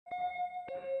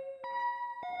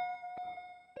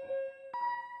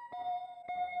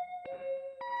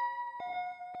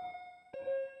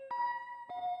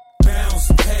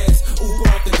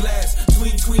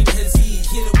between his heat.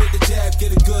 Hit him with the jab,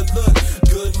 get a good look.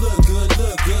 Good look, good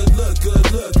look, good look,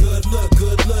 good look, good look,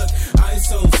 good look.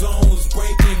 ISO zones,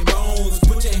 breaking bones.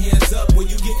 Put your hands up when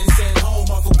you getting sent home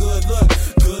off a good look.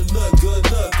 Good look,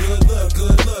 good look, good look,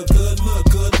 good look, good look,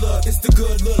 good look. It's the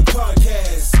Good Look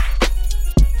Podcast.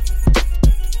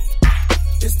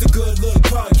 It's the Good Look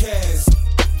Podcast.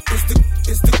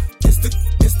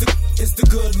 It's the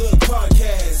Good Look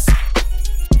Podcast.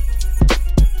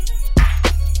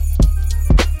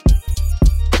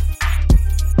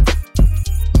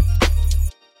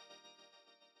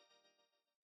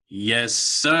 Yes,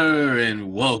 sir,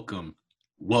 and welcome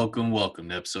to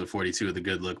episode 42 of the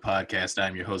Good Look Podcast.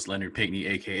 I'm your host, Leonard Pinckney,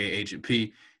 a.k.a. Agent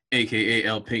P, a.k.a.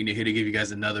 L Pinckney, here to give you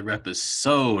guys another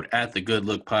episode at the Good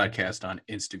Look Podcast on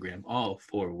Instagram. All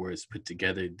 4 words put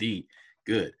together, the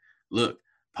Good Look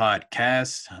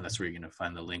Podcast. That's where you're going to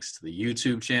find the links to the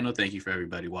YouTube channel. Thank you for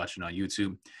everybody watching on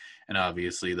YouTube. And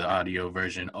obviously the audio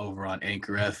version over on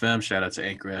Anchor FM. Shout out to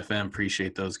Anchor FM.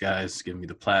 Appreciate those guys giving me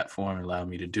the platform and allowing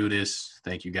me to do this.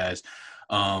 Thank you guys.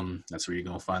 That's where you're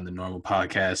going to find the normal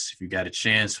podcast. If you got a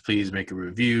chance, please make a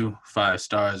review. 5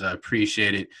 stars. I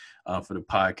appreciate it. For the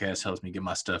podcast, helps me get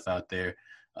my stuff out there.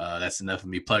 That's enough of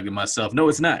me plugging myself. No,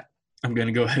 it's not. I'm going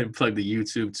to go ahead and plug the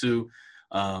YouTube too.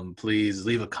 Please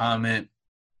leave a comment.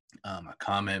 I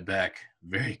comment back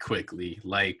very quickly.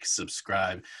 Like,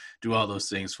 subscribe, do all those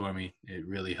things for me. It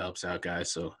really helps out,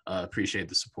 guys. So appreciate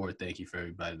the support. Thank you for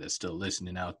everybody that's still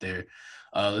listening out there.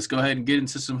 Let's go ahead and get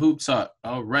into some hoop talk.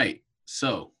 All right.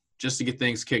 So just to get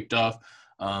things kicked off,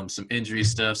 some injury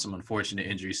stuff, some unfortunate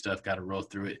injury stuff. Got to roll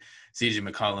through it. CJ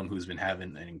McCollum, who's been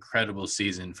having an incredible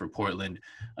season for Portland.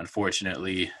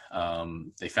 Unfortunately,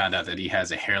 they found out that he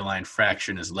has a hairline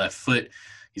fracture in his left foot.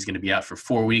 He's going to be out for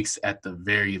 4 weeks at the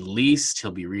very least.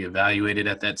 He'll be reevaluated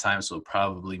at that time, so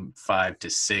probably 5 to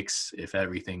 6 if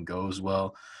everything goes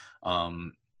well.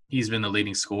 He's been the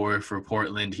leading scorer for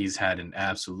Portland. He's had an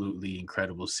absolutely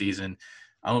incredible season.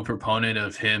 I'm a proponent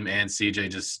of him and CJ.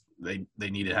 Just they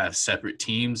need to have separate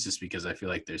teams just because I feel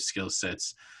like their skill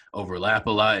sets overlap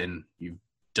a lot, and you've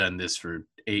done this for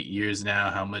 8 years now.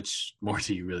 How much more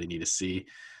do you really need to see?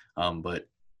 But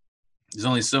there's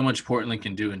only so much Portland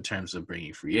can do in terms of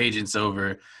bringing free agents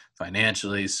over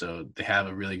financially. So they have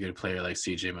a really good player like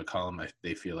CJ McCollum.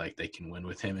 They feel like they can win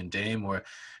with him and Dame, or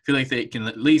feel like they can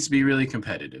at least be really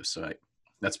competitive. So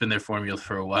that's been their formula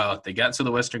for a while. They got to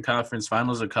the Western Conference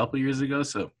Finals a couple years ago.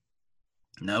 So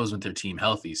that was with their team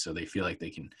healthy. So they feel like they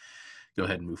can go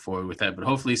ahead and move forward with that. But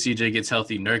hopefully CJ gets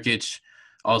healthy. Nurkic,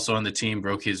 also on the team,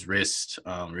 broke his wrist.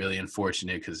 Really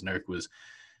unfortunate because Nurk was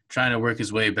trying to work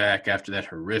his way back after that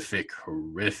horrific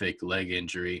leg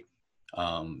injury.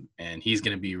 And he's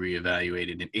going to be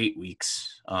reevaluated in 8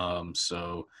 weeks.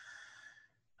 So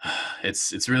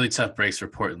it's really tough breaks for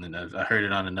Portland. I heard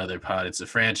it on another pod. It's a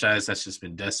franchise that's just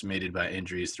been decimated by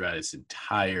injuries throughout its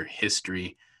entire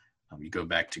history. You go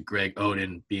back to Greg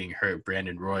Oden being hurt,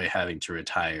 Brandon Roy having to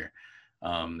retire.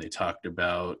 They talked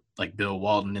about like Bill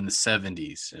Walton in the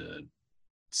 70s,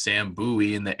 Sam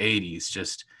Bowie in the 80s,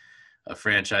 just a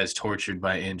franchise tortured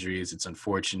by injuries. It's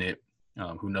unfortunate.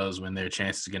 Who knows when their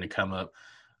chance is going to come up,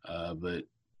 but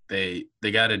they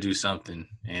got to do something,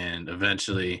 and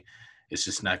eventually it's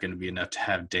just not going to be enough to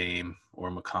have Dame or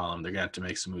McCollum. They're going to have to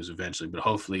make some moves eventually, but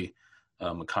hopefully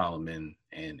McCollum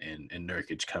and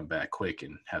Nurkic come back quick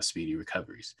and have speedy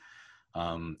recoveries.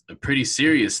 A pretty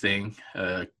serious thing,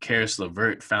 Karis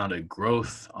LeVert found a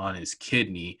growth on his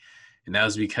kidney, and that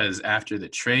was because after the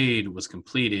trade was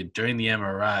completed during the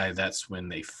MRI, that's when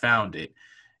they found it.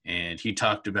 And he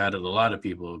talked about it. A lot of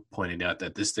people pointed out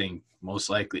that this thing, most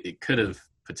likely, it could have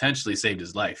potentially saved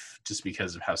his life just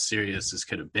because of how serious this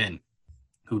could have been.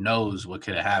 Who knows what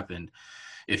could have happened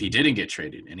if he didn't get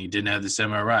traded and he didn't have this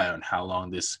MRI on how long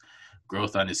this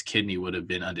growth on his kidney would have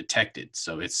been undetected.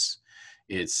 So it's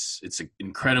an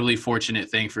incredibly fortunate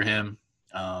thing for him.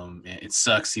 It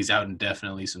sucks. He's out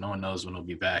indefinitely, so no one knows when he'll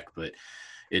be back. But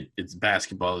it's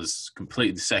basketball is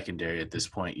completely secondary at this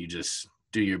point. You just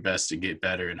do your best to get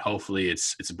better, and hopefully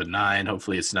it's benign.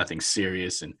 Hopefully it's nothing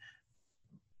serious, and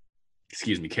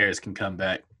Karis can come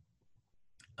back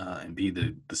and be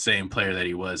the same player that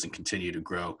he was and continue to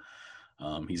grow.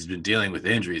 He's been dealing with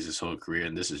injuries his whole career,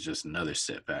 and this is just another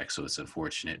setback, so it's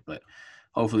unfortunate. But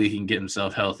hopefully he can get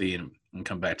himself healthy and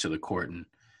come back to the court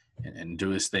and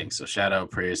do his thing. So shout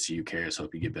out, prayers to you, Karis.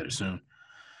 Hope you get better soon.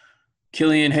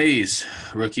 Killian Hayes,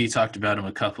 rookie, talked about him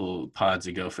a couple pods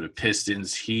ago for the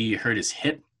Pistons. He hurt his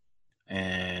hip,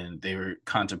 and they were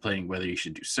contemplating whether he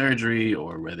should do surgery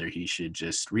or whether he should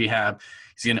just rehab.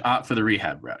 He's going to opt for the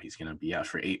rehab route. He's going to be out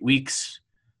for 8 weeks.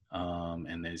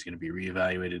 and then he's going to be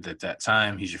reevaluated at that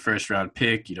time. He's your first-round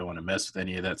pick. You don't want to mess with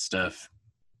any of that stuff.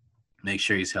 Make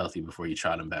sure he's healthy before you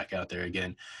trot him back out there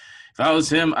again. If I was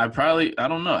him, I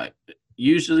don't know.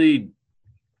 Usually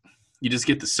you just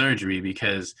get the surgery,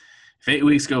 because if 8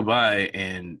 weeks go by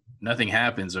and nothing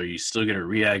happens, or you still get a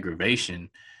re-aggravation,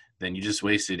 then you just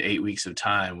wasted 8 weeks of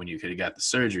time when you could have got the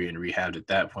surgery and rehabbed at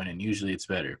that point, and usually it's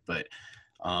better. But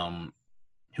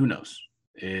who knows?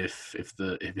 If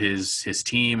his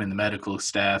team and the medical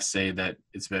staff say that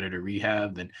it's better to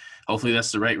rehab, then hopefully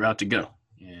that's the right route to go.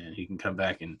 And he can come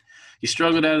back, and he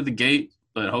struggled out of the gate,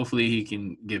 but hopefully he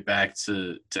can get back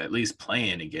to at least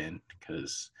playing again,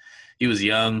 because he was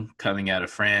young coming out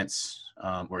of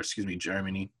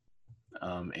Germany,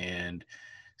 and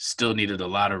still needed a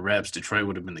lot of reps. Detroit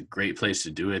would have been the great place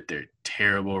to do it. They're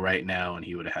terrible right now, and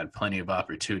he would have had plenty of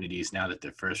opportunities. Now that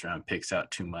their first round pick's out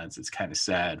 2 months, it's kind of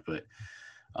sad, but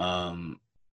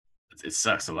it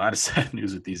sucks. A lot of sad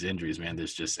news with these injuries, man.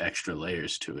 There's just extra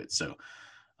layers to it. So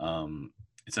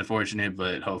it's unfortunate,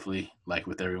 but hopefully, like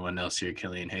with everyone else here,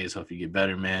 Killian Hayes, hope you get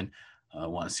better, man.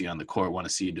 Want to see you on the court, want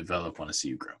to see you develop, want to see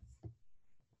you grow.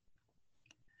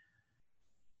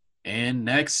 And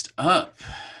next up,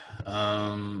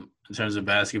 in terms of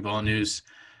basketball news,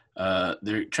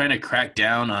 they're trying to crack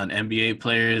down on NBA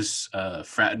players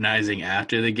fraternizing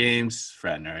after the games,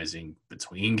 fraternizing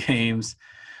between games.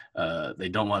 They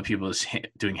don't want people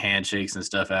doing handshakes and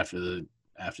stuff after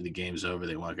the game's over.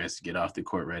 They want guys to get off the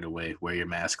court right away. Wear your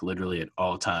mask literally at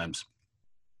all times.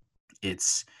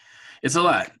 It's a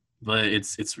lot, but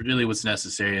it's really what's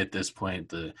necessary at this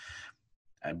point.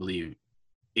 I believe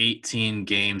 18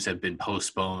 games have been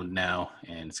postponed now,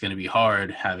 and it's going to be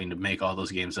hard having to make all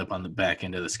those games up on the back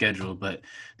end of the schedule. But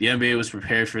the NBA was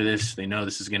prepared for this. They know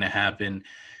this is going to happen.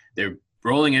 They're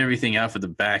rolling everything out for the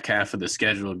back half of the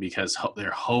schedule because they're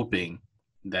hoping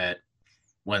that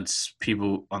once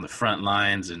people on the front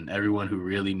lines and everyone who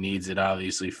really needs it,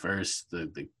 obviously first,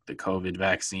 the COVID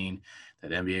vaccine,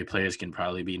 that NBA players can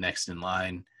probably be next in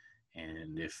line.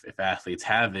 And if athletes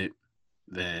have it,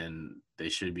 then they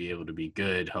should be able to be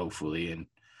good, hopefully,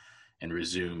 and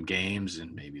resume games,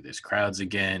 and maybe there's crowds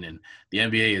again. And the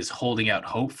NBA is holding out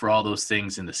hope for all those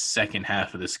things in the second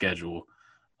half of the schedule.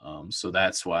 So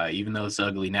that's why, even though it's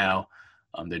ugly now,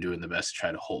 they're doing the best to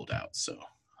try to hold out. So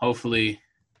hopefully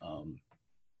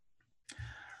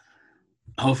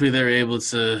they're able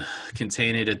to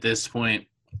contain it at this point.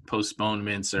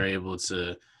 Postponements are able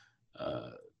to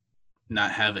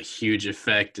not have a huge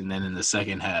effect, and then in the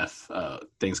second half,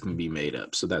 things can be made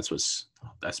up. So that's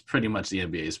pretty much the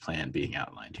NBA's plan being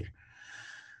outlined here.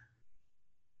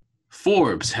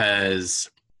 Forbes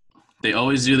they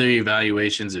always do their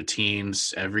evaluations of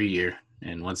teams every year,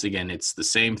 and once again, it's the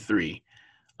same three,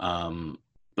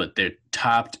 but they're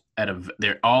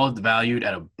all valued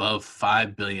at above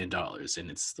 $5 billion,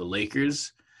 and it's the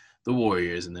Lakers, the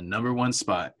Warriors, in the number one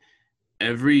spot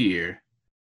every year.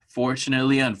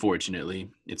 Fortunately,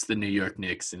 unfortunately, it's the New York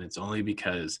Knicks, and it's only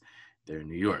because they're in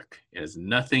New York. It has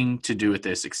nothing to do with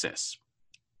their success.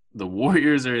 The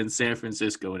Warriors are in San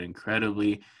Francisco, an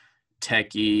incredibly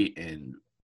techie and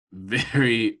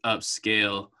very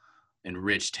upscale and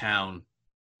rich town,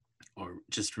 or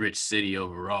just rich city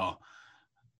overall.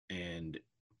 And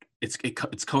it's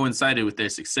coincided with their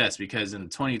success, because in the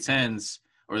 2010s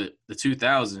or the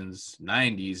 2000s,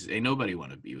 90s, ain't nobody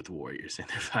want to be with the Warriors, and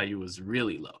their value was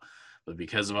really low. But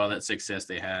because of all that success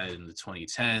they had in the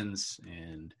 2010s,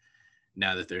 and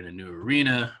now that they're in a new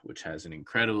arena, which has an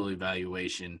incredible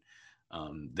evaluation,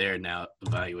 they're now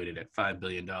evaluated at $5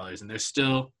 billion, and they're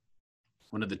still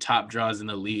one of the top draws in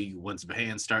the league. Once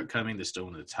fans start coming, they're still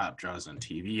one of the top draws on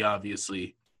TV,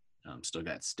 obviously. Still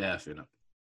got Steph and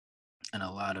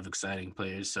a lot of exciting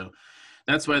players. So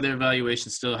that's why their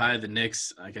valuation's still high. The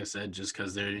Knicks, like I said, just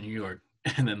because they're in New York,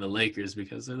 and then the Lakers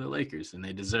because they're the Lakers and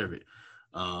they deserve it.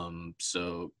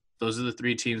 So those are the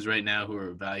three teams right now who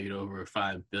are valued over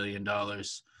 $5 billion.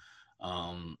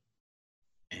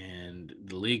 And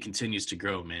the league continues to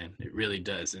grow, man. It really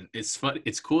does. And it's fun.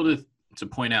 It's cool to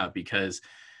point out, because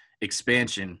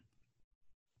expansion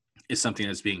is something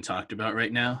that's being talked about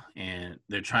right now. And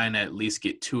they're trying to at least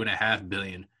get $2.5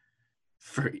 billion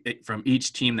from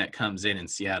each team that comes in. And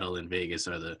Seattle and Vegas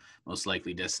are the most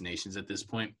likely destinations at this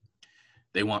point.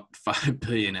 They want $5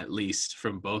 billion at least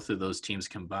from both of those teams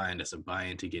combined as a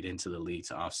buy-in to get into the league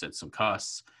to offset some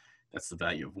costs. That's the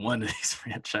value of one of these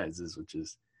franchises, which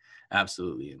is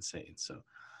absolutely insane. So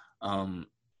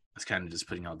it's kind of just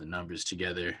putting all the numbers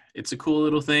together. It's a cool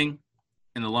little thing.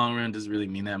 In the long run, doesn't really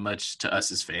mean that much to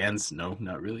us as fans. No,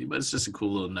 not really. But it's just a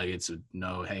cool little nugget to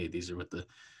know, hey, these are what the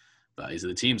values of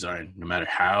the teams are. And no matter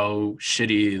how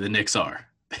shitty the Knicks are,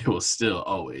 they will still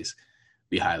always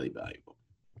be highly valuable.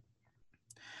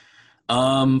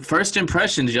 First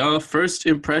impressions, y'all. First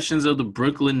impressions of the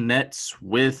Brooklyn Nets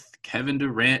with Kevin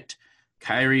Durant,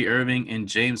 Kyrie Irving, and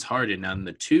James Harden. Now, in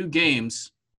the 2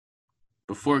 games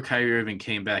before Kyrie Irving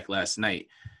came back last night,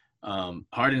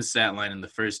 Harden's stat line in the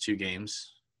first 2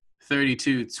 games,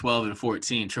 32, 12, and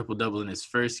 14, triple-double in his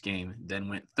first game, then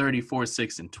went 34,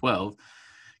 6, and 12.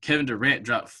 Kevin Durant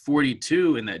dropped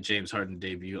 42 in that James Harden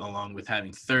debut, along with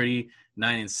having 30,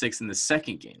 9, and 6 in the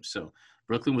second game. So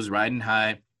Brooklyn was riding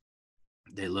high.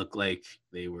 They looked like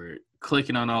they were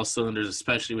clicking on all cylinders,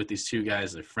 especially with these 2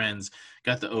 guys. They're friends,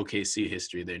 got the OKC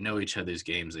history. They know each other's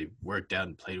games. They worked out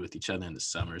and played with each other in the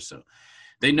summer, so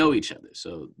they know each other.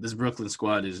 So this Brooklyn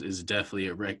squad is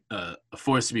definitely a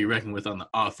force to be reckoned with on the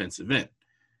offensive end.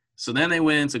 So then they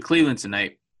went into Cleveland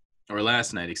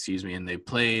last night, and they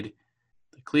played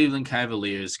the Cleveland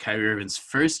Cavaliers. Kyrie Irving's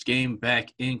first game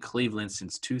back in Cleveland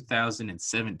since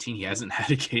 2017. He hasn't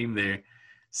had a game there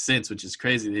since, which is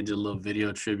crazy. They did a little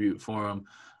video tribute for him.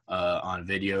 On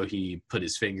video, he put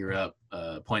his finger up,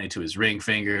 pointed to his ring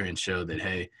finger, and showed that,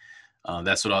 hey,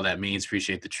 that's what all that means.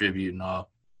 Appreciate the tribute and all.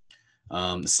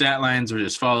 The stat lines were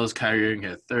as follows. Kyrie Irving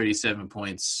had 37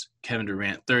 points. Kevin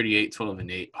Durant, 38, 12,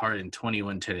 and 8. Harden,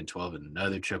 21, 10, and 12, and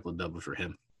another triple-double for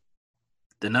him.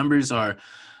 The numbers are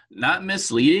not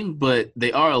misleading, but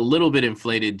they are a little bit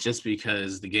inflated just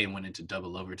because the game went into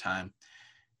double overtime.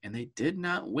 And they did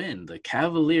not win. The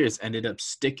Cavaliers ended up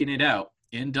sticking it out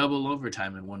in double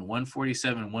overtime and won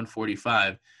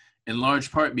 147-145, in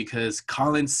large part because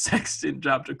Collin Sexton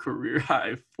dropped a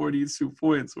career-high 42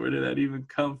 points. Where did that even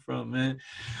come from, man?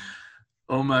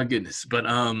 Oh, my goodness. But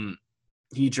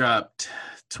he dropped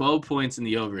 12 points in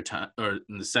the overtime, or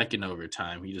in the second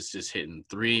overtime. He just hitting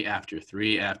 3 after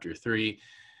 3 after 3.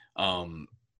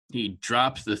 He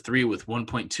dropped the 3 with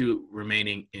 1.2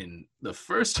 remaining in the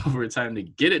first overtime to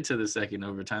get it to the second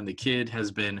overtime. The kid has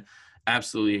been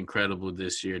absolutely incredible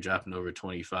this year, dropping over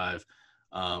 25.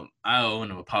 I owe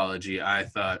him an apology. I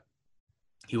thought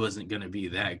he wasn't going to be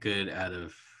that good out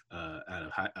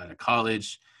of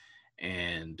college,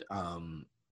 and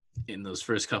in those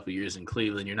first couple years in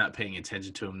Cleveland, you're not paying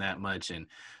attention to him that much, and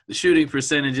the shooting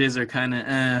percentages are kind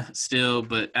of still,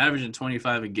 but averaging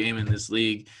 25 a game in this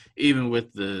league, even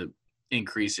with the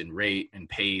increase in rate and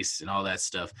pace and all that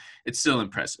stuff, it's still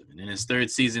impressive. And in his 3rd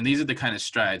season, these are the kind of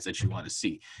strides that you want to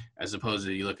see, as opposed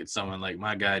to you look at someone like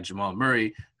my guy Jamal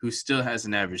Murray, who still has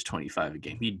an average 25 a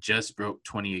game. He just broke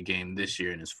 20 a game this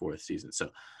year in his 4th season.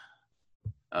 So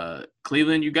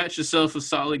Cleveland, you got yourself a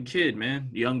solid kid, man.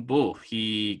 Young bull.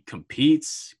 He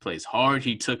competes, plays hard.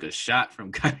 He took a shot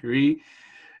from Kyrie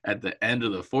at the end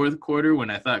of the 4th quarter when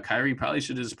I thought Kyrie probably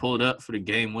should have just pulled up for the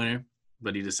game winner,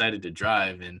 but he decided to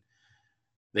drive, and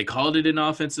they called it an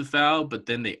offensive foul, but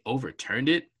then they overturned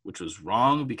it, which was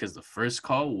wrong because the first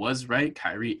call was right.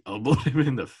 Kyrie elbowed him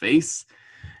in the face,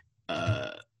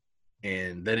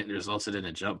 and then it resulted in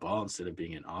a jump ball instead of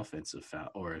being an offensive foul,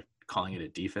 or calling it a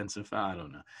defensive foul. I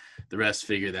don't know. The refs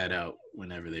figure that out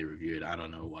whenever they review it. I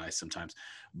don't know why sometimes.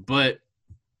 But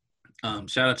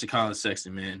shout out to Collin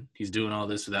Sexton, man. He's doing all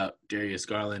this without Darius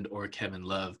Garland or Kevin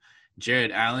Love.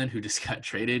 Jared Allen, who just got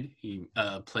traded, he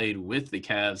played with the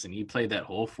Cavs, and he played that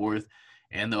whole 4th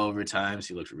and the overtimes.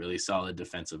 He looked really solid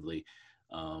defensively.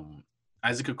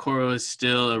 Isaac Okoro is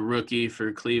still a rookie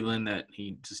for Cleveland that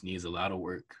he just needs a lot of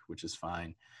work, which is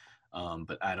fine.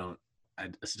 But I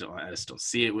just don't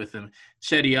see it with him.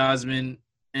 Chetty Osman,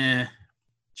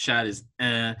 shot is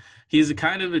he's a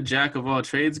kind of a jack of all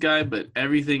trades guy, but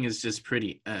everything is just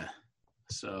pretty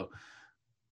so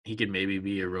he could maybe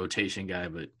be a rotation guy,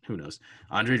 but who knows.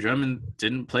 Andre Drummond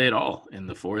didn't play at all in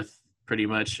the 4th pretty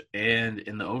much, and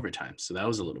in the overtime, so that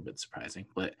was a little bit surprising.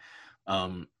 But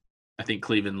I think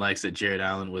Cleveland likes that Jared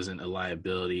Allen wasn't a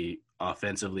liability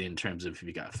offensively in terms of if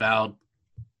he got fouled,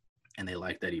 and they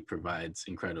like that he provides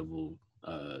incredible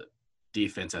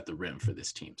defense at the rim for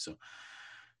this team. So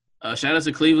shout out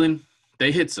to Cleveland.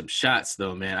 They hit some shots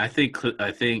though, man. I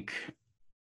think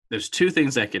there's 2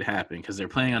 things that could happen because they're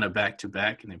playing on a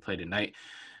back-to-back and they play tonight.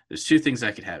 There's 2 things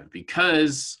that could happen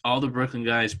because all the Brooklyn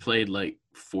guys played like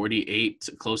 48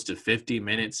 to close to 50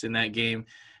 minutes in that game.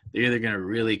 They're either going to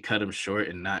really cut them short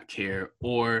and not care,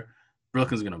 or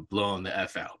Brooklyn's going to blow them the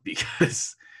F out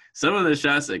because some of the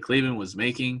shots that Cleveland was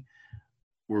making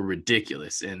were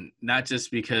ridiculous. And not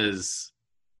just because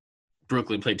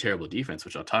Brooklyn played terrible defense,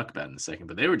 which I'll talk about in a second,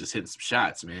 but they were just hitting some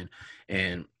shots, man.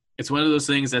 And it's one of those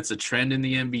things that's a trend in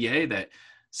the NBA that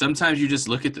sometimes you just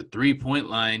look at the 3-point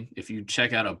line. If you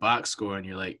check out a box score and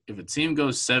you're like, if a team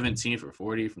goes 17 for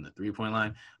 40 from the 3-point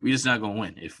line, we're just not going to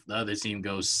win if the other team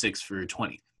goes 6 for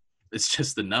 20. it's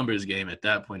just the numbers game at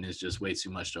that point is just way too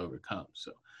much to overcome.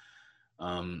 So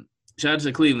shout out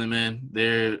to Cleveland, man.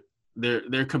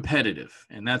 They're competitive,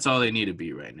 and that's all they need to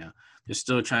be right now. They're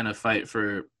still trying to fight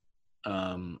for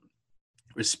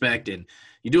respect, and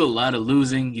you do a lot of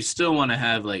losing. You still want to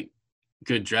have like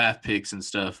good draft picks and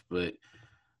stuff, but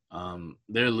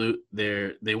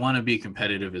they want to be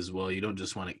competitive as well. You don't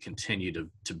just want to continue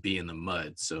to be in the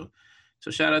mud. So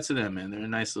shout out to them, man. They're a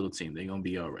nice little team. They're gonna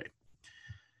be all right.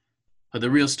 But the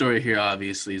real story here,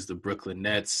 obviously, is the Brooklyn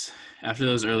Nets. After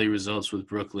those early results with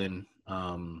Brooklyn,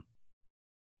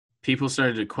 people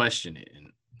started to question it,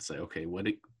 and it's like, okay,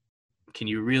 can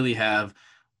you really have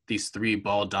these three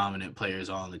ball-dominant players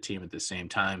all on the team at the same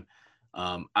time?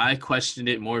 I questioned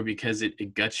it more because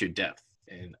it guts your depth,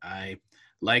 and I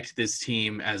liked this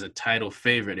team as a title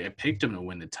favorite. I picked them to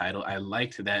win the title. I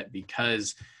liked that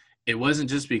because it wasn't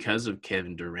just because of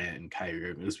Kevin Durant and Kyrie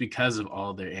Irving. It was because of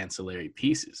all their ancillary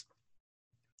pieces.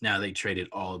 Now they traded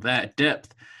all that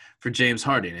depth for James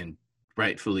Harden, and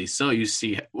rightfully so. You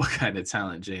see what kind of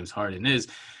talent James Harden is.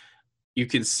 You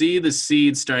can see the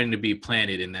seed starting to be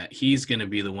planted in that he's going to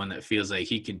be the one that feels like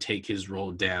he can take his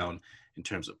role down in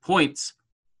terms of points,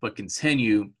 but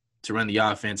continue to run the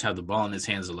offense, have the ball in his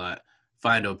hands a lot,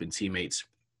 find open teammates,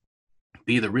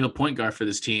 be the real point guard for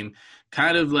this team,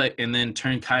 kind of like, and then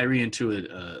turn Kyrie into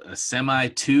a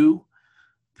semi-2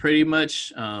 pretty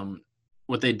much.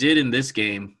 What they did in this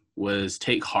game was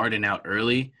take Harden out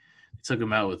early. They took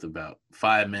him out with about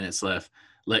 5 minutes left,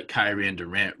 let Kyrie and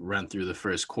Durant run through the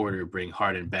first quarter, bring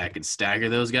Harden back, and stagger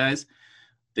those guys.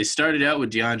 They started out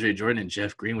with DeAndre Jordan and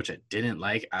Jeff Green, which I didn't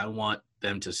like. I want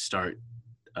them to start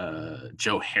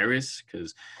Joe Harris,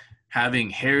 because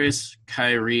having Harris,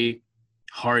 Kyrie,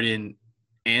 Harden,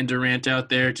 and Durant out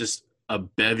there, just a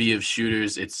bevy of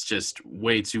shooters, it's just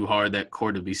way too hard. That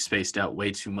court would be spaced out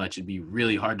way too much. It'd be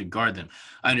really hard to guard them.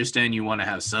 I understand you want to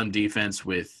have some defense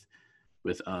with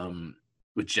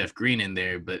Jeff Green in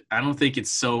there, but I don't think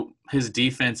his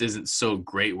defense isn't so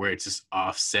great where it just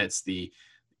offsets the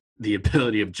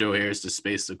ability of Joe Harris to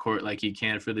space the court like he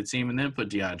can for the team, and then put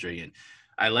DeAndre in.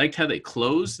 I liked how they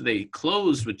closed. They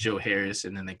closed with Joe Harris,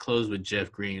 and then they closed with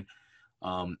Jeff Green.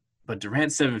 But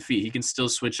Durant's 7 feet. He can still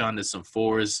switch on to some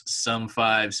 4s, some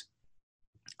 5s.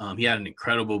 He had an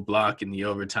incredible block in the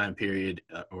overtime period,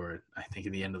 or I think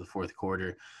in the end of the fourth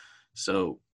quarter.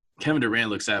 So Kevin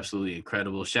Durant looks absolutely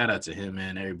incredible. Shout out to him,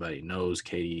 man. Everybody knows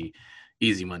KD,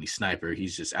 easy money sniper.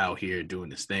 He's just out here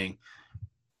doing his thing.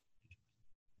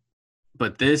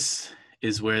 But this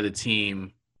is where the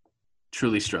team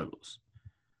truly struggles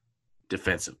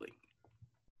defensively.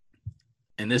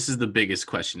 And this is the biggest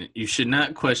question. You should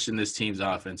not question this team's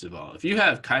offensive ball. If you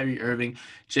have Kyrie Irving,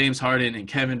 James Harden, and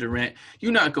Kevin Durant,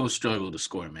 you're not going to struggle to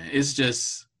score, man. It's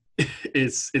just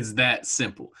it's that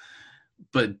simple.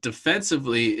 But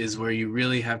defensively is where you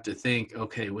really have to think,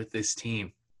 okay, with this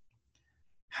team,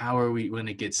 how are we going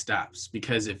to get stops?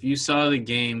 Because if you saw the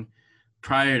game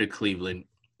prior to Cleveland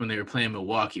when they were playing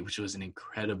Milwaukee, which was an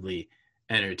incredibly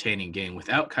entertaining game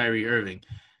without Kyrie Irving,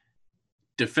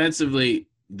 defensively,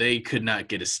 they could not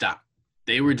get a stop.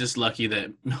 They were just lucky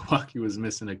that Milwaukee was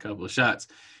missing a couple of shots.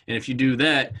 And if you do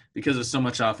that, because of so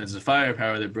much offensive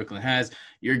firepower that Brooklyn has,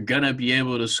 you're going to be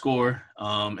able to score.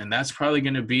 And that's probably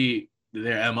going to be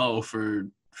their MO for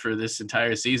this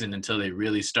entire season until they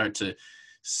really start to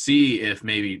see if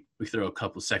maybe we throw a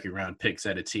couple second-round picks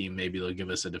at a team. Maybe they'll give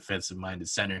us a defensive-minded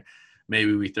center.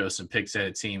 Maybe we throw some picks at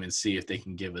a team and see if they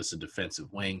can give us a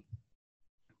defensive wing.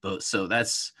 But so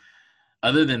that's –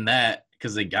 other than that,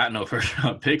 because they got no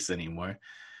first-round picks anymore,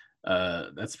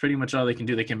 that's pretty much all they can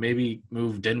do. They can maybe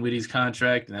move Dinwiddie's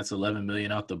contract, and that's $11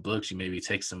 million off the books. You maybe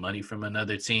take some money from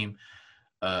another team.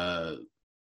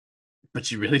 But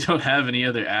you really don't have any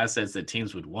other assets that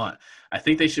teams would want. I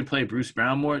think they should play Bruce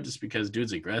Brown more just because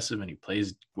dude's aggressive and he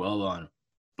plays well on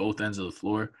both ends of the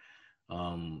floor.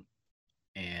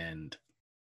 And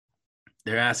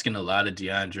they're asking a lot of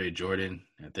DeAndre Jordan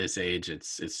at this age.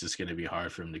 It's just going to be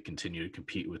hard for him to continue to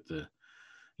compete with the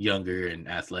younger and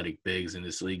athletic bigs in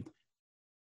this league.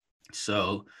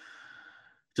 So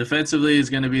defensively is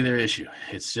going to be their issue.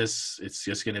 It's just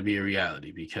going to be a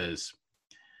reality because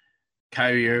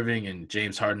Kyrie Irving and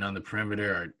James Harden on the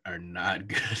perimeter are not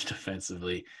good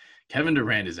defensively. Kevin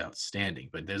Durant is outstanding,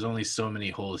 but there's only so many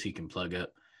holes he can plug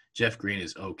up. Jeff Green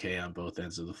is okay on both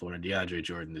ends of the floor, and DeAndre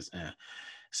Jordan is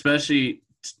especially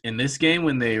in this game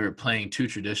when they were playing two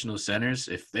traditional centers.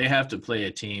 If they have to play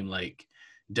a team like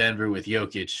Denver with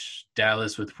Jokic,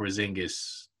 Dallas with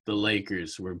Porzingis, the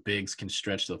Lakers where bigs can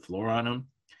stretch the floor on them,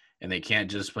 and they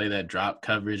can't just play that drop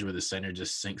coverage where the center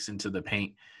just sinks into the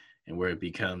paint and where it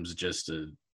becomes just a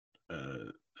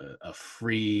a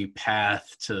free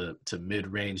path to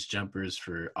mid-range jumpers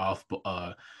for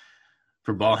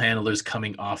ball handlers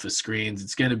coming off of screens.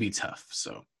 It's going to be tough.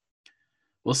 So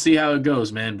we'll see how it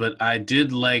goes, man. But I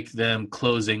did like them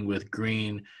closing with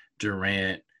Green,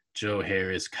 Durant, Joe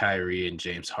Harris, Kyrie, and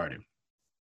James Harden.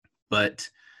 But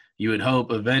you would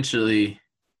hope eventually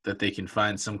that they can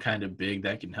find some kind of big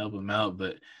that can help them out.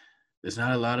 But there's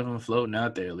not a lot of them floating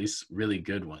out there, at least really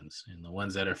good ones. And the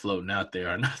ones that are floating out there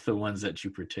are not the ones that you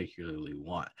particularly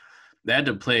want. They had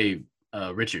to play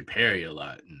Richard Perry a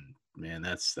lot, and man,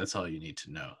 that's all you need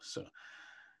to know. So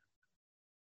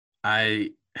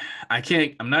I'm not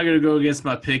going to go against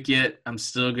my pick yet. I'm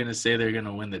still going to say they're going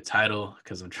to win the title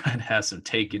because I'm trying to have some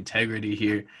take integrity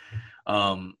here.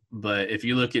 But if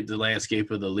you look at the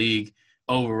landscape of the league,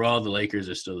 overall, the Lakers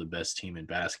are still the best team in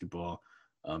basketball,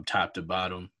 top to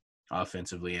bottom,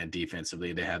 offensively and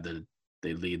defensively.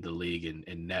 They lead the league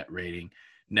in net rating.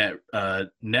 Net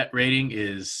rating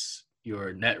is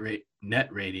your net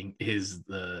rating is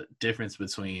the difference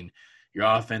between your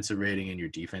offensive rating and your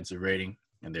defensive rating,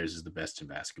 and theirs is the best in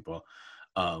basketball.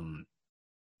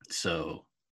 So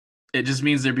it just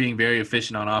means they're being very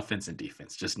efficient on offense and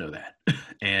defense. Just know that.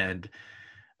 And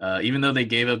even though they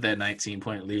gave up that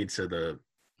 19-point lead to the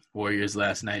Warriors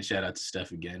last night, shout out to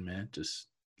Steph again, man. Just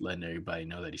letting everybody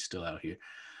know that he's still out here.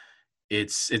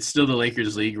 It's still the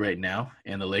Lakers league right now,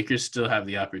 and the Lakers still have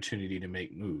the opportunity to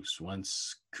make moves.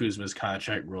 Once Kuzma's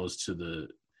contract rolls to the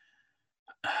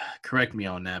correct me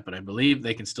on that, but I believe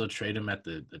they can still trade him at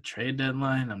the trade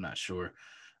deadline. I'm not sure.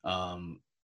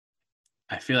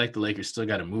 I feel like the Lakers still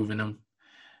got to move in him.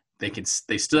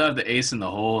 They still have the ace in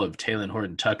the hole of Talen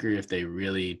Horton-Tucker if they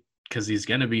really, because he's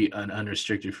going to be an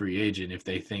unrestricted free agent if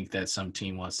they think that some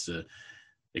team wants to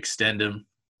extend him.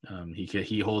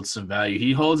 He holds some value.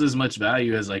 He holds as much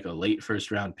value as like a late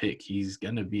first round pick. He's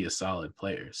going to be a solid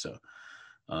player. So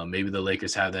maybe the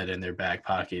Lakers have that in their back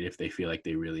pocket if they feel like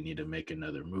they really need to make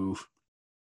another move.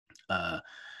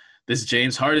 This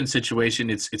James Harden situation,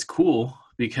 it's cool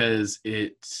because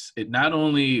it not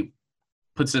only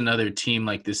puts another team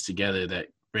like this together that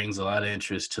brings a lot of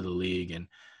interest to the league and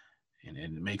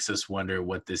it makes us wonder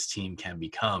what this team can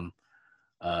become.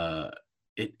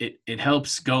 It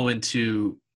helps go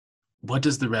into what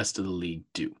does the rest of the league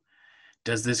do?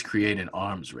 Does this create an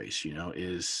arms race? You know,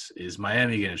 is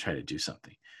Miami going to try to do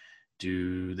something?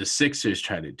 Do the Sixers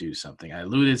try to do something? I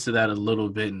alluded to that a little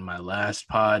bit in my last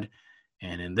pod.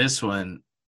 And in this one,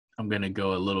 I'm going to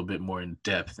go a little bit more in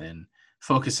depth and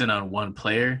focusing on one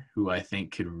player who I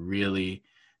think could really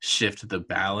shift the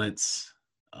balance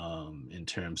in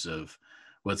terms of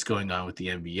what's going on with the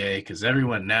NBA, because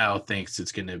everyone now thinks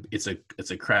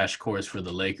it's a crash course for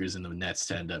the Lakers and the Nets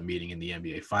to end up meeting in the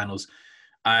NBA Finals.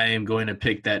 I am going to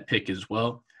pick that pick as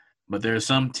well, but there are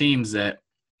some teams that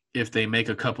if they make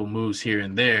a couple moves here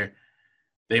and there,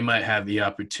 they might have the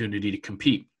opportunity to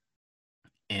compete.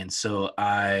 And so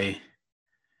I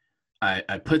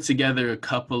put together a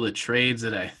couple of trades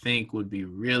that I think would be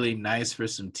really nice for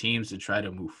some teams to try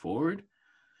to move forward.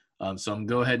 So I'm going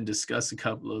to go ahead and discuss a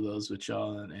couple of those with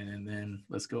y'all, and then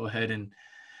let's go ahead and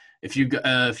if you're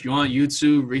on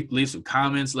YouTube, leave some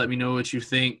comments. Let me know what you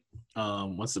think.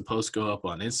 Once the posts go up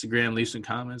on Instagram, leave some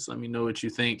comments. Let me know what you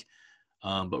think.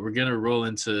 But we're going to roll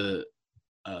into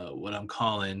what I'm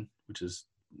calling, which is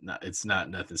not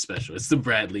nothing special. It's the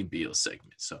Bradley Beal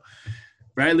segment. So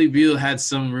Bradley Beal had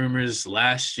some rumors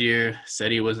last year,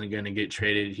 said he wasn't going to get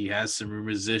traded. He has some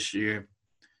rumors this year.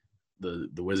 The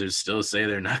Wizards still say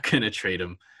they're not going to trade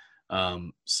him.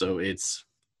 So it's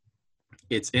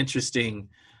interesting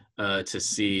to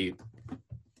see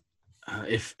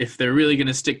if they're really going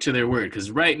to stick to their word, because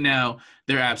right now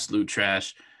they're absolute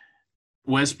trash.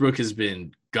 Westbrook has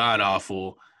been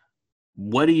god-awful.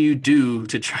 What do you do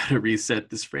to try to reset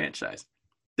this franchise?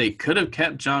 They could have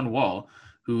kept John Wall,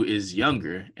 who is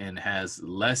younger and has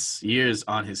less years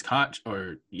on his contract,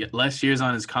 but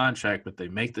they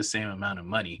make the same amount of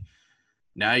money.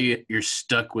 Now you're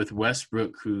stuck with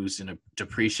Westbrook, who's in a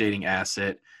depreciating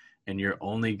asset, and your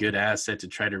only good asset to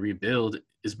try to rebuild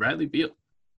is Bradley Beal,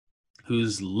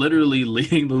 who's literally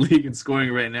leading the league in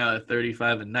scoring right now at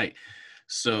 35 a night.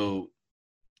 So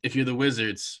if you're the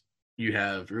Wizards, you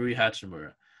have Rui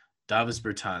Hachimura. Davis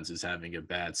Bertans is having a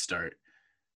bad start.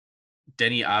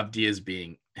 Denny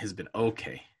Avdija has been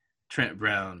okay. Troy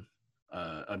Brown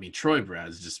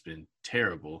has just been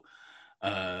terrible.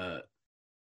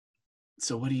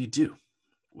 So what do you do?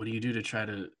 What do you do to try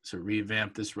to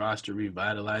revamp this roster,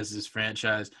 revitalize this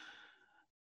franchise?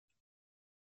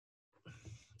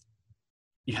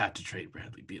 You have to trade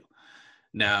Bradley Beal.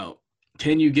 Now,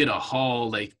 can you get a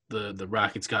haul like the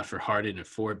Rockets got for Harden and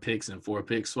 4 picks and 4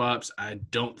 pick swaps? I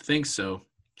don't think so,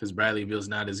 because Bradley Beal's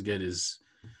not as good as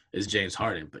James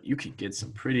Harden, but you can get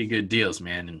some pretty good deals,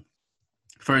 man. And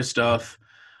first off,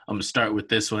 I'm gonna start with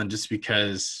this one just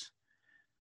because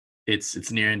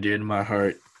it's near and dear to my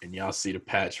heart, and y'all see the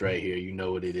patch right here. You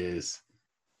know what it is,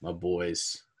 my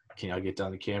boys. Can y'all get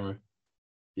down the camera?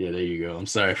 Yeah, there you go. I'm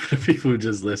sorry for the people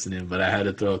just listening, but I had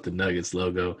to throw out the Nuggets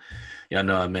logo. Y'all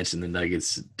know I mentioned the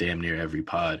Nuggets damn near every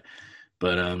pod.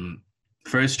 But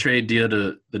first trade deal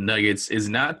to the Nuggets is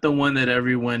not the one that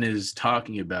everyone is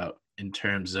talking about in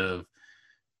terms of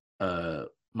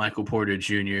Michael Porter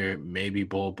Jr., maybe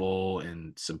Bol,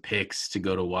 and some picks to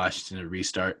go to Washington to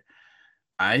restart.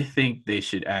 I think they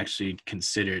should actually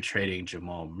consider trading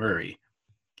Jamal Murray.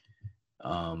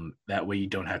 That way you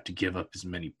don't have to give up as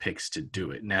many picks to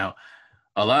do it. Now,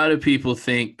 a lot of people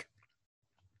think,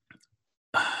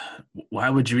 why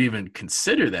would you even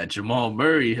consider that? Jamal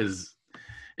Murray has,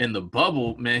 in the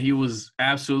bubble, man, he was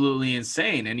absolutely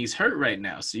insane, and he's hurt right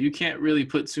now. So you can't really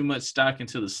put too much stock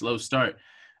into the slow start.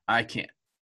 I can't.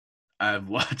 I've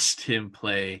watched him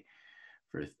play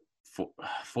for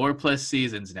four plus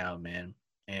seasons now, man.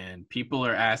 And people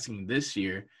are asking this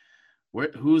year,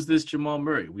 who's this Jamal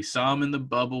Murray? We saw him in the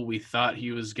bubble. We thought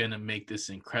he was going to make this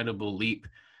incredible leap.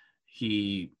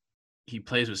 He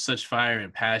plays with such fire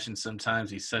and passion sometimes.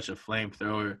 He's such a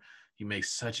flamethrower. He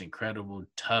makes such incredible,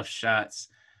 tough shots.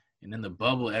 And in the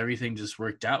bubble, everything just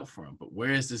worked out for him. But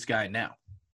where is this guy now?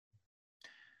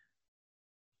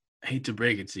 I hate to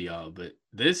break it to y'all, but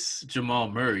this Jamal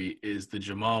Murray is the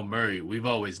Jamal Murray we've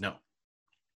always known.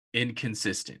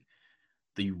 Inconsistent.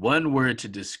 The one word to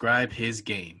describe his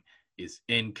game is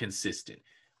inconsistent.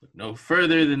 Look no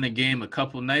further than the game a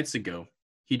couple nights ago.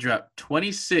 He dropped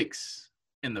 26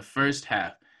 in the first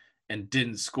half and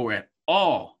didn't score at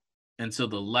all until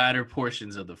the latter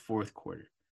portions of the fourth quarter,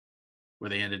 where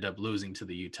they ended up losing to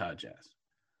the Utah Jazz.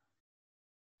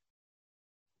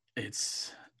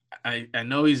 I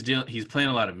know he's playing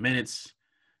a lot of minutes.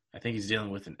 I think he's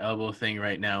dealing with an elbow thing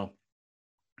right now.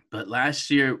 But last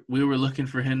year, we were looking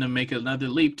for him to make another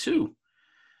leap too.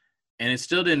 And it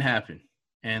still didn't happen.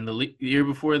 And the year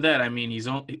before that, I mean,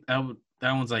 that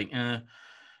one's like,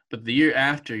 But the year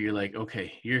after, you're like,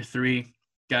 okay, year 3,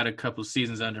 got a couple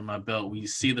seasons under my belt. We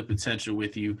see the potential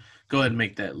with you. Go ahead and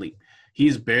make that leap.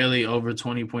 He's barely over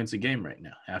 20 points a game right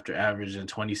now after averaging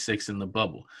 26 in the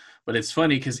bubble. But it's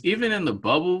funny because even in the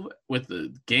bubble, with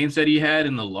the games that he had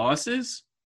and the losses,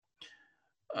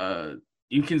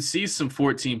 you can see some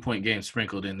 14-point games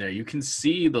sprinkled in there. You can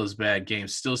see those bad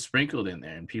games still sprinkled in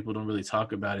there, and people don't really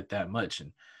talk about it that much.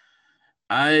 And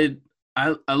I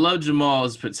love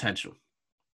Jamal's potential,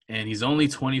 and he's only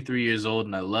 23 years old,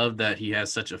 and I love that he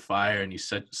has such a fire and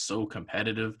he's so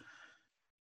competitive.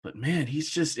 But, man, he's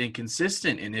just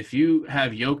inconsistent. And if you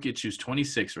have Jokic, who's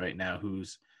 26 right now,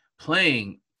 who's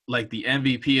playing like the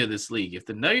MVP of this league, if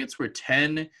the Nuggets were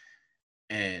 10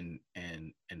 and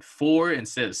 4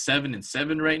 instead of 7 and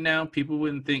 7 right now, people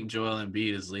wouldn't think Joel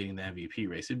Embiid is leading the MVP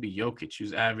race. It'd be Jokic,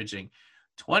 who's averaging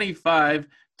 25,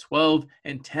 12,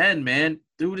 and 10, man.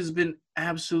 Dude has been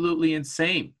absolutely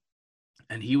insane.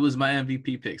 And he was my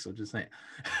MVP pick, so I'm just saying.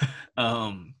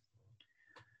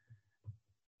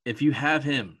 If you have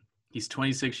him, he's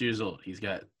 26 years old. He's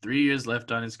got 3 years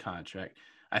left on his contract.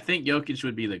 I think Jokic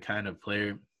would be the kind of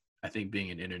player, I think being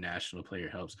an international player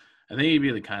helps. I think he'd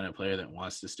be the kind of player that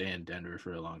wants to stay in Denver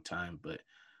for a long time. But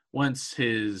once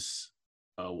his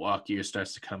walk year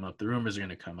starts to come up, the rumors are going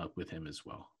to come up with him as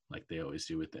well, like they always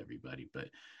do with everybody. But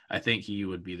I think he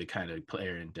would be the kind of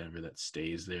player in Denver that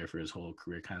stays there for his whole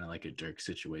career, kind of like a Dirk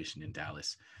situation in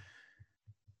Dallas.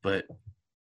 But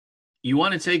you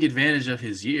want to take advantage of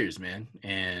his years, man.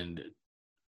 And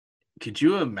could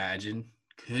you imagine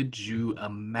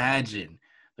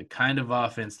the kind of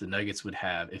offense the Nuggets would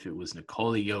have if it was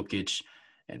Nikola Jokic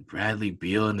and Bradley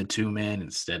Beal in the 2-man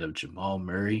instead of Jamal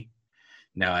Murray?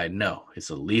 Now, I know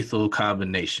it's a lethal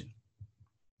combination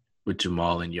with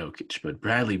Jamal and Jokic, but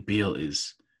Bradley Beal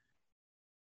is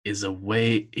he's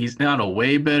not a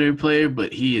way better player,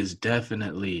 but he is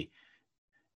definitely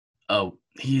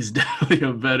he's definitely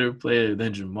a better player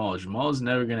than Jamal. Jamal's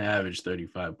never going to average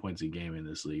 35 points a game in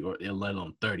this league, or let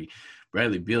alone 30.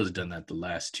 Bradley Beal's done that the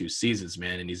last 2 seasons,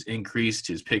 man, and he's increased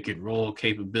his pick and roll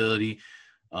capability.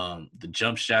 The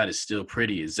jump shot is still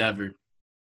pretty as ever.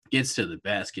 Gets to the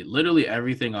basket. Literally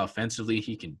everything offensively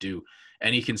he can do,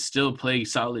 and he can still play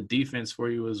solid defense for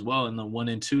you as well in the 1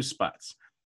 and 2 spots.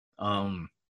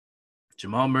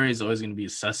 Jamal Murray is always going to be a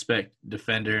suspect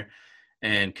defender.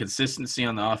 And consistency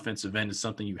on the offensive end is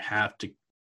something you have to,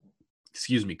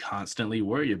 constantly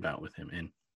worry about with him. And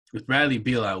With Bradley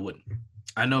Beal, I wouldn't.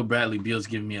 I know Bradley Beal's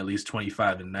giving me at least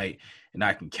 25 a night, and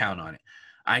I can count on it.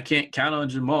 I can't count on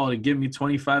Jamal to give me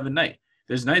 25 a night.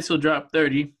 There's nights he'll drop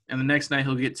 30, and the next night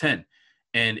he'll get 10.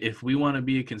 And if we want to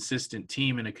be a consistent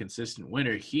team and a consistent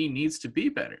winner, he needs to be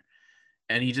better.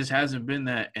 And he just hasn't been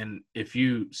that. And if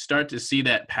you start to see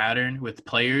that pattern with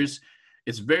players,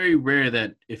 it's very rare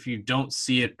that if you don't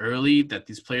see it early, that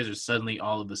these players are suddenly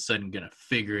all of a sudden going to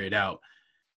figure it out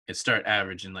and start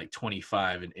averaging like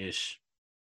 25 and ish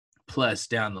plus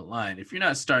down the line. If you're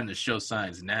not starting to show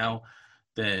signs now,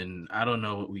 then I don't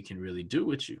know what we can really do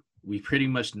with you. We pretty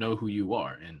much know who you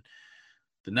are. And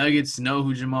the Nuggets know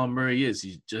who Jamal Murray is.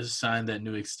 He just signed that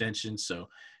new extension. So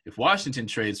if Washington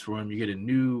trades for him, you get a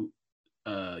new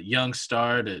young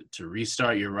star to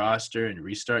restart your roster and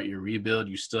restart your rebuild.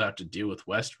 You still have to deal with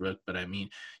Westbrook, but I mean,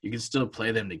 you can still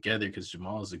play them together because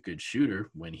Jamal is a good shooter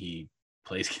when he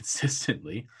plays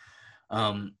consistently.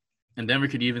 And Denver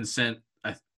could even send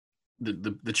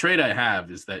the trade I have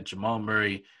is that Jamal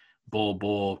Murray,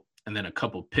 Bull, and then a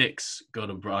couple picks go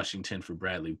to Washington for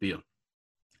Bradley Beal.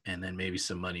 And then maybe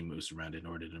some money moves around in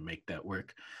order to make that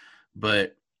work.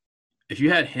 But if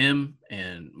you had him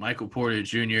and Michael Porter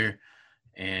Jr.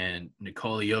 and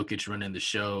Nikola Jokic running the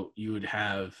show, you would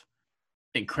have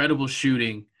incredible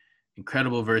shooting,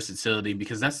 incredible versatility,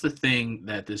 because that's the thing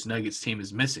that this Nuggets team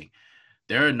is missing.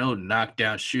 There are no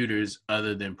knockdown shooters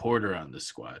other than Porter on the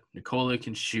squad. Nikola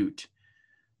can shoot.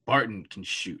 Barton can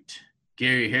shoot.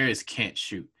 Gary Harris can't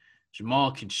shoot.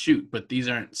 Jamal can shoot, but these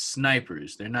aren't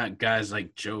snipers. They're not guys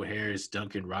like Joe Harris,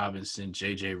 Duncan Robinson,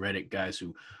 J.J. Redick, guys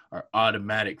who are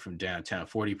automatic from downtown,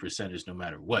 40%ers no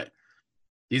matter what.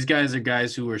 These guys are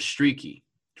guys who are streaky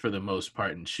for the most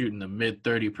part and shooting the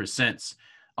mid-30%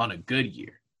 on a good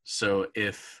year. So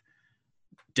if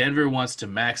Denver wants to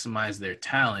maximize their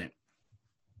talent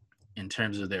in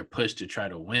terms of their push to try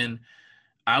to win,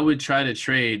 I would try to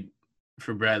trade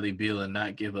for Bradley Beal and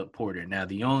not give up Porter. Now,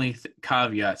 the only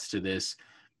caveats to this,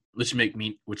 which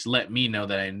let me know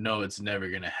that I know it's never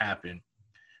going to happen.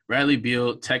 Bradley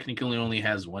Beal technically only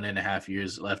has 1.5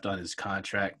 years left on his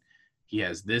contract. He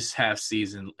has this half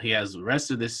season. He has the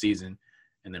rest of this season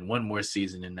and then one more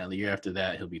season. And now the year after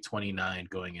that, he'll be 29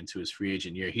 going into his free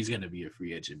agent year. He's going to be a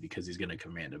free agent because he's going to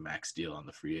command a max deal on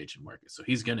the free agent market. So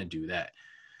he's going to do that.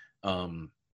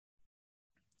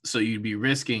 So you'd be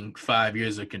risking 5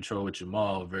 years of control with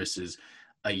Jamal versus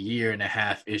a year and a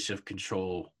half-ish of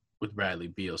control with Bradley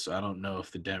Beal. So I don't know if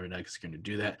the Denver Nuggets are going to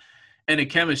do that. And a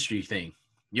chemistry thing.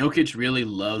 Jokic really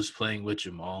loves playing with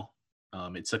Jamal.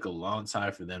 It took a long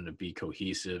time for them to be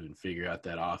cohesive and figure out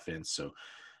that offense. So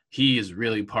he is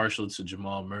really partial to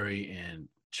Jamal Murray, and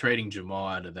trading Jamal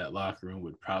out of that locker room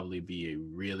would probably be a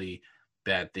really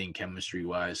bad thing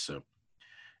chemistry-wise. So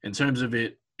in terms of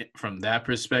it, from that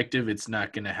perspective, it's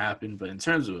not going to happen. But in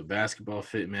terms of a basketball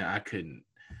fit, man, I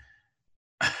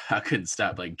couldn't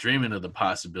stop like dreaming of the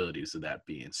possibilities of that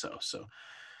being so. So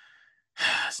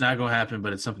it's not going to happen,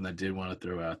 but it's something I did want to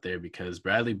throw out there because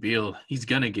Bradley Beal, he's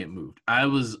going to get moved. I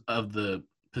was of the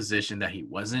position that he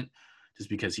wasn't,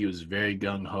 just because he was very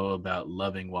gung-ho about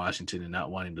loving Washington and not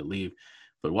wanting to leave.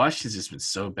 But Washington's just been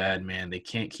so bad, man. They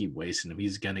can't keep wasting him.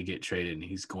 He's going to get traded, and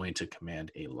he's going to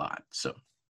command a lot. So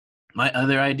my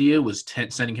other idea was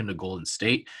sending him to Golden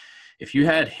State. If you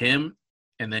had him,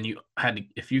 and then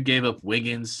if you gave up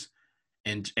Wiggins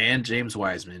and James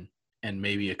Wiseman and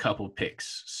maybe a couple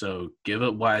picks. So give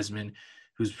up Wiseman,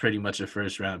 who's pretty much a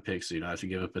first-round pick, so you don't have to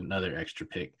give up another extra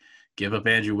pick. Give up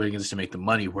Andrew Wiggins to make the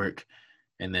money work,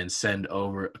 and then send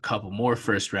over a couple more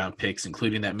first-round picks,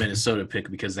 including that Minnesota pick,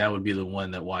 because that would be the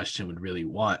one that Washington would really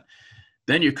want.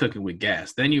 Then you're cooking with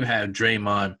gas. Then you have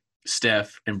Draymond,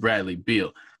 Steph, and Bradley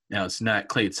Beal. Now, it's not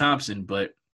Klay Thompson,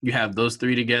 but you have those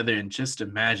three together, and just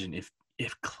imagine if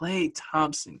Klay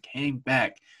Thompson came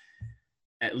back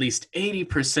at least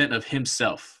 80% of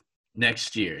himself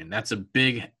next year, and that's a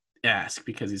big ask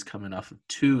because he's coming off of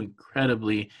two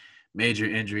incredibly major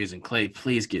injuries. And Klay,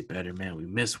 please get better, man. We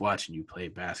miss watching you play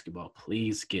basketball.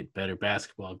 Please get better,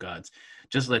 basketball gods.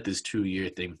 Just let this 2-year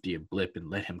thing be a blip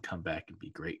and let him come back and be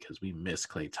great because we miss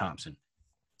Klay Thompson.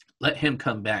 Let him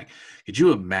come back. Could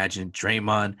you imagine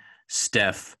Draymond,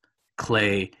 Steph,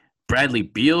 Klay, Bradley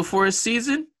Beal for a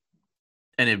season?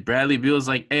 And if Bradley Beal's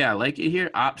like, hey, I like it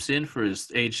here, opts in for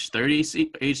his age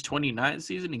 29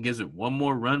 season and gives it one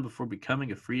more run before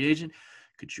becoming a free agent,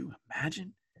 could you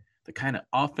imagine the kind of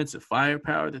offensive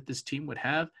firepower that this team would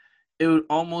have? It would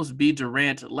almost be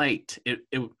Durant light. It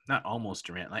not almost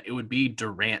Durant light. It would be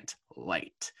Durant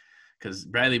light because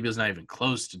Bradley Beal's not even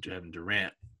close to having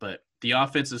Durant, but the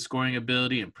offensive scoring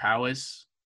ability and prowess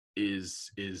is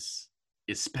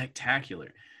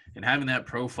spectacular. And having that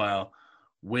profile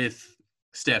with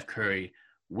Steph Curry,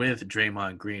 with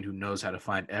Draymond Green, who knows how to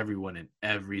find everyone in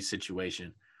every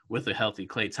situation, with a healthy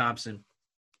Klay Thompson,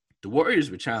 the Warriors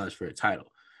were challenged for a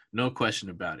title. No question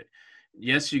about it.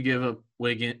 Yes, you give up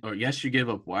yes, you give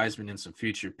up Wiseman and some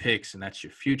future picks, and that's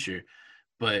your future,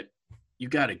 but you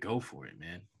got to go for it,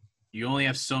 man. You only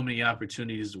have so many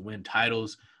opportunities to win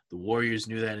titles. The Warriors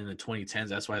knew that in the 2010s.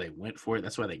 That's why they went for it.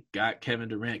 That's why they got Kevin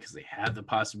Durant, because they had the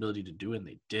possibility to do it, and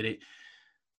they did it.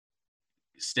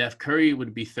 Steph Curry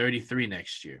would be 33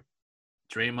 next year.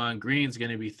 Draymond Green's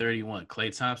going to be 31.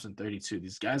 Klay Thompson, 32.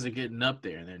 These guys are getting up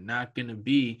there, and they're not going to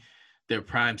be their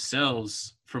prime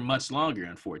selves for much longer,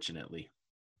 unfortunately.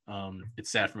 It's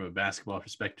sad from a basketball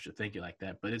perspective to think it like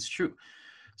that, but it's true.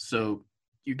 So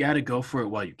you got to go for it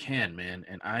while you can, man.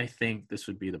 And I think this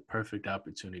would be the perfect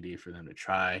opportunity for them to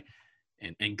try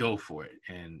and go for it.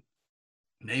 And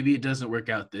maybe it doesn't work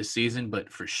out this season, but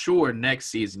for sure next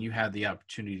season you have the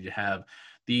opportunity to have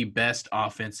the best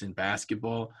offense in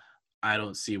basketball. I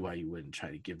don't see why you wouldn't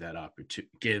try to give that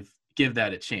opportunity, give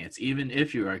that a chance, even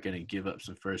if you are going to give up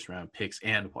some first-round picks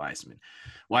and Wiseman.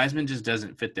 Wiseman just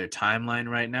doesn't fit their timeline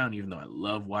right now, and even though I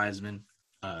love Wiseman,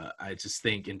 I just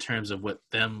think in terms of what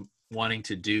them wanting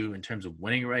to do in terms of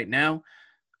winning right now,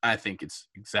 I think it's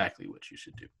exactly what you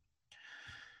should do.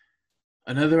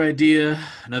 Another idea,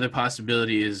 another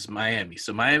possibility is Miami.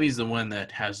 So Miami's the one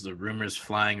that has the rumors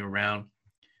flying around.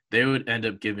 They would end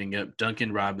up giving up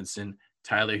Duncan Robinson,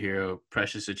 Tyler Hero,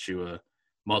 Precious Achiuwa,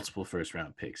 multiple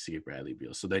first-round picks to get Bradley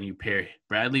Beal. So then you pair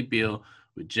Bradley Beal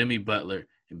with Jimmy Butler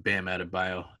and Bam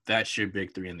Adebayo. That's your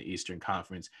big three in the Eastern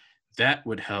Conference. That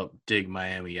would help dig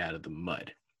Miami out of the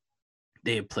mud.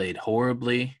 They have played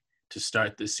horribly to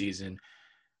start the season.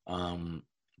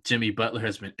 Jimmy Butler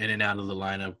has been in and out of the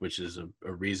lineup, which is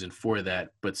a reason for that.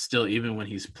 But still, even when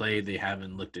he's played, they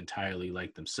haven't looked entirely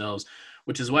like themselves,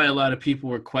 which is why a lot of people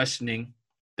were questioning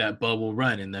that bubble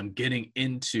run and them getting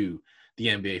into the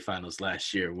NBA Finals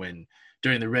last year, when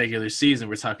during the regular season,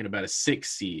 we're talking about a 6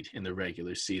 seed in the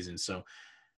regular season. So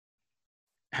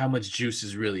how much juice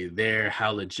is really there?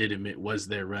 How legitimate was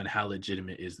their run? How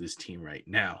legitimate is this team right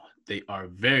now? They are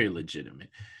very legitimate.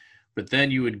 But then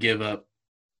you would give up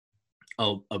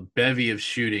a bevy of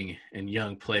shooting and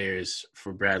young players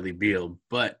for Bradley Beal.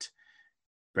 But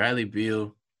Bradley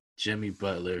Beal, Jimmy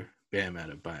Butler, Bam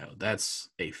Adebayo, that's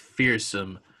a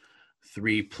fearsome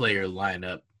 3-player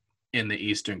lineup in the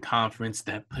Eastern Conference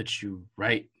that puts you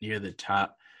right near the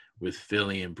top with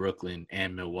Philly and Brooklyn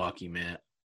and Milwaukee, man.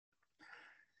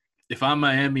 If I'm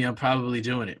Miami, I'm probably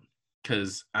doing it,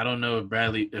 because I don't know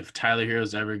if Tyler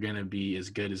Hero's ever going to be as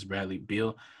good as Bradley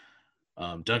Beal.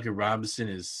 Duncan Robinson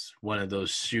is one of those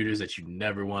shooters that you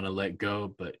never want to let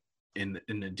go, but in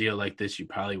a deal like this, you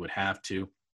probably would have to.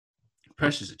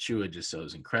 Precious Achiuwa just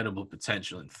shows incredible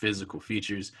potential and physical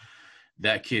features.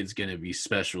 That kid's going to be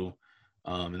special.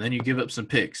 And then you give up some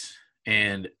picks.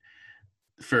 And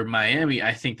for Miami,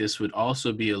 I think this would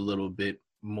also be a little bit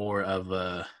more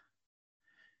of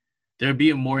there'd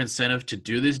be a more incentive to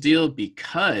do this deal,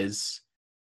 because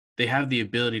they have the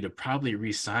ability to probably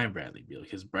re-sign Bradley Beal,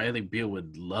 because Bradley Beal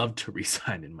would love to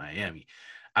re-sign in Miami.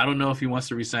 I don't know if he wants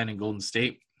to re-sign in Golden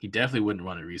State. He definitely wouldn't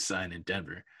want to re-sign in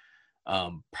Denver,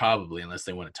 probably, unless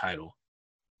they won a title,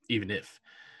 even if.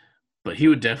 But he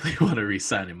would definitely want to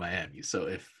re-sign in Miami. So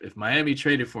if Miami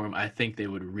traded for him, I think they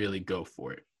would really go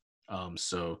for it.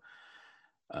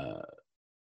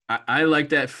 I like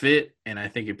that fit, and I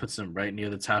think it puts them right near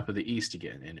the top of the East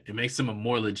again, and it makes them a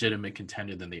more legitimate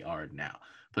contender than they are now.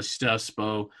 Plus, you still have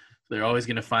Spo. They're always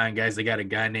going to find guys. They got a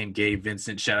guy named Gabe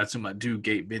Vincent. Shout out to my dude,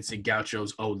 Gabe Vincent,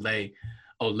 Gauchos, Ole.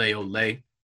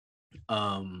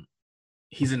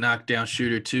 He's a knockdown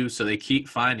shooter too, so they keep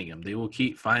finding him. They will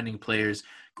keep finding players.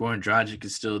 Goran Dragic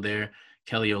is still there.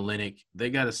 Kelly Olynyk. They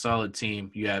got a solid team.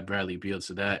 You add Bradley Beal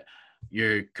to that,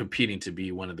 you're competing to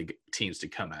be one of the teams to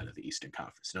come out of the Eastern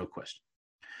Conference, no question.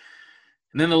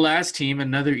 And then the last team,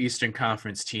 another Eastern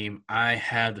Conference team, I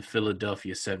had the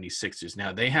Philadelphia 76ers.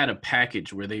 Now, they had a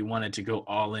package where they wanted to go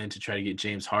all in to try to get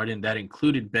James Harden. That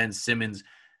included Ben Simmons,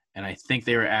 and I think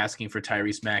they were asking for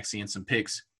Tyrese Maxey and some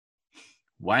picks.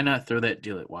 Why not throw that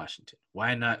deal at Washington?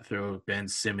 Why not throw Ben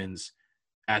Simmons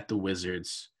at the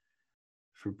Wizards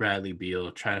for Bradley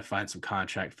Beal, try to find some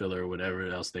contract filler or whatever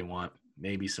else they want,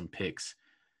 maybe some picks.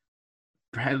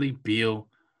 Bradley Beal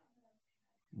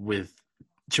with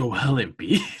Joel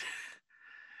Embiid.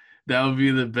 That would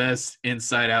be the best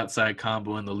inside-outside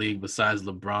combo in the league besides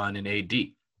LeBron and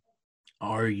AD.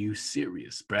 Are you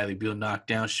serious? Bradley Beal,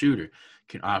 knockdown shooter,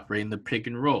 can operate in the pick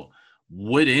and roll.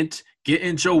 Wouldn't get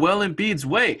in Joel Embiid's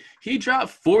way. He dropped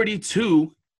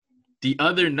 42 the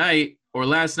other night or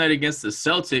last night against the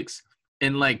Celtics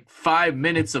in like 5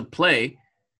 minutes of play.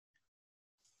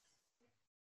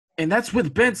 And that's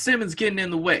with Ben Simmons getting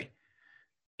in the way.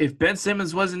 If Ben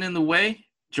Simmons wasn't in the way,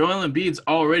 Joel Embiid's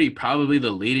already probably the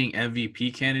leading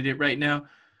MVP candidate right now.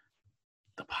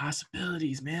 The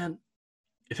possibilities, man.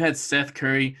 If it had Seth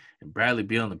Curry and Bradley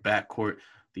Beal in the backcourt,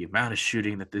 the amount of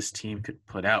shooting that this team could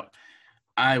put out,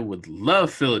 I would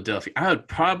love Philadelphia.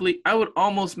 I would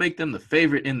almost make them the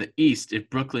favorite in the East if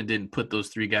Brooklyn didn't put those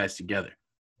three guys together.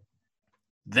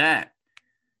 That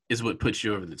is what puts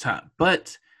you over the top.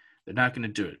 But they're not going to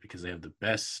do it because they have the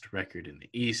best record in the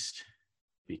East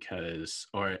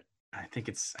I think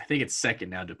it's second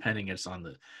now, depending it's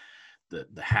on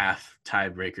the half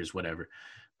tiebreakers, whatever.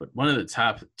 But one of the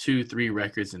top 2-3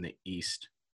 records in the East,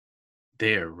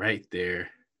 they are right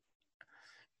there.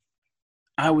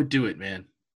 I would do it, man.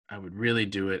 I would really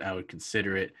do it. I would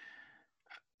consider it.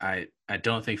 I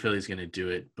don't think Philly's going to do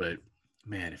it, but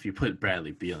man, if you put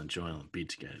Bradley Beal and Joel Embiid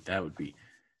together, that would be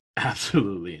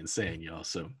absolutely insane, y'all.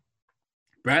 So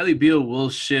Bradley Beal will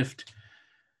shift.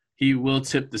 He will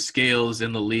tip the scales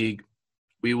in the league.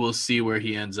 We will see where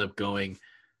he ends up going.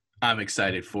 I'm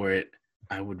excited for it.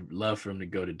 I would love for him to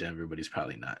go to Denver, but he's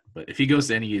probably not. But if he goes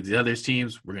to any of the other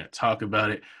teams, we're going to talk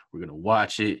about it. We're going to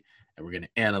watch it, and we're going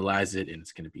to analyze it, and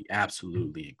it's going to be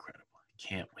absolutely incredible. I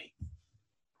can't wait.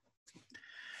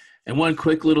 And one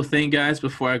quick little thing, guys,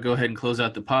 before I go ahead and close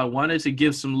out the pod, wanted to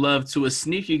give some love to a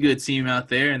sneaky good team out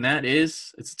there, and that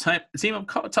is it's a team I've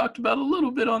talked about a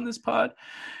little bit on this pod.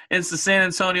 And it's the San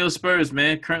Antonio Spurs,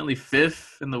 man, currently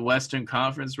 5th in the Western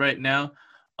Conference right now.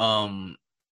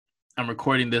 I'm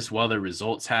recording this while the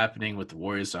results happening with the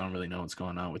Warriors, so I don't really know what's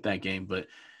going on with that game, but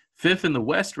 5th in the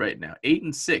West right now,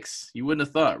 8-6. You wouldn't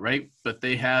have thought, right? But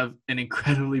they have an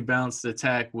incredibly balanced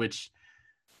attack, which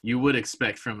you would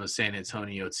expect from a San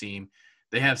Antonio team.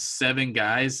 They have 7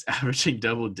 guys averaging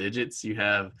double digits. You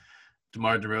have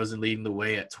DeMar DeRozan leading the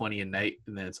way at 20 a night,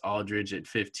 and then it's Aldridge at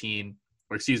 15.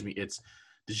 It's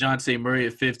DeJounte Murray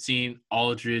at 15,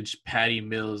 Aldridge, Patty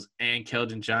Mills, and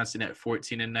Keldon Johnson at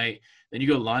 14 a night. Then you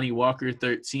go Lonnie Walker at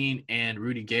 13 and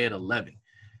Rudy Gay at 11.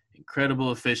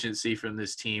 Incredible efficiency from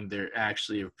this team. They're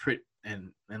actually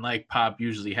and like Pop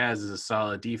usually has, is a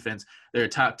solid defense. They're a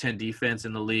top 10 defense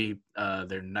in the league.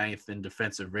 They're 9th in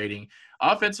defensive rating.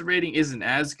 Offensive rating isn't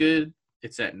as good.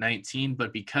 It's at 19,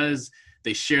 but because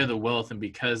they share the wealth and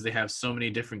because they have so many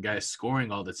different guys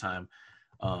scoring all the time,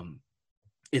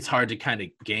 it's hard to kind of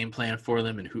game plan for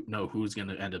them and know who's going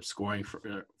to end up scoring for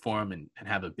them and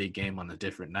have a big game on a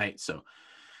different night. So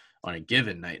on a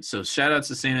given night. So shout out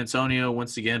to San Antonio.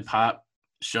 Once again, Pop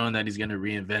showing that he's going to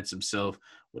reinvent himself,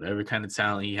 whatever kind of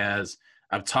talent he has.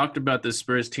 I've talked about this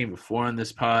Spurs team before on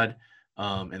this pod,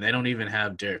 and they don't even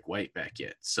have Derek White back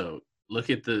yet. So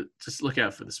just look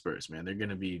out for the Spurs, man. They're going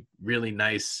to be really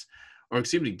nice. Or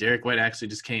excuse me, Derek White actually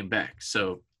just came back.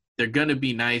 So they're going to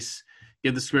be nice.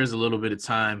 Give the Spurs a little bit of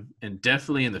time, and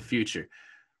definitely in the future.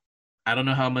 I don't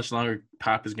know how much longer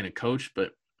Pop is going to coach,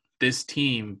 but this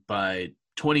team by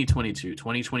 2022,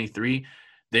 2023,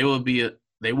 they will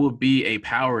be a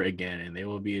power again, and they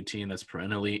will be a team that's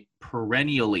perennially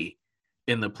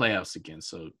in the playoffs again.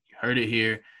 So you heard it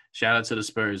here. Shout out to the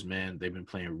Spurs, man. They've been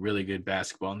playing really good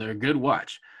basketball, and they're a good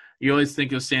watch. You always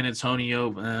think of San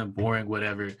Antonio, boring,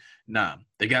 whatever. Nah,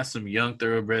 they got some young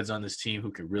thoroughbreds on this team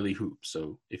who can really hoop.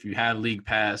 So if you have League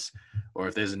Pass or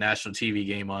if there's a national TV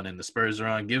game on and the Spurs are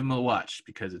on, give them a watch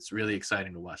because it's really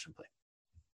exciting to watch them play.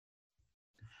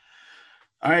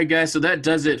 All right, guys, so that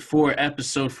does it for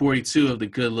episode 42 of the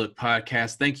Good Look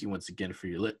Podcast. Thank you once again for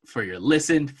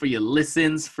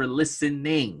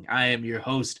listening. I am your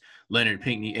host, Leonard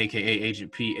Pinckney, a.k.a.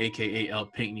 Agent P, a.k.a. L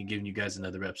Pinckney, giving you guys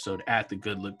another episode at the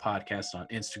Good Look Podcast on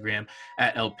Instagram,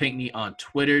 at L Pinckney on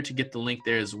Twitter to get the link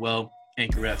there as well,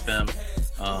 Anchor FM,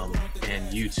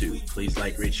 and YouTube. Please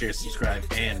like, rate, share, subscribe,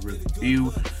 and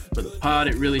review for the pod.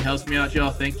 It really helps me out,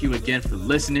 y'all. Thank you again for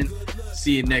listening.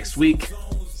 See you next week.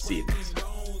 See you next time.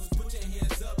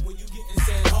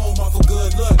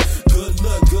 Good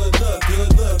look, good look, good look,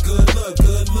 good look, good look,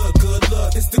 good look, good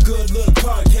look. It's the Good Look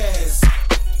Podcast.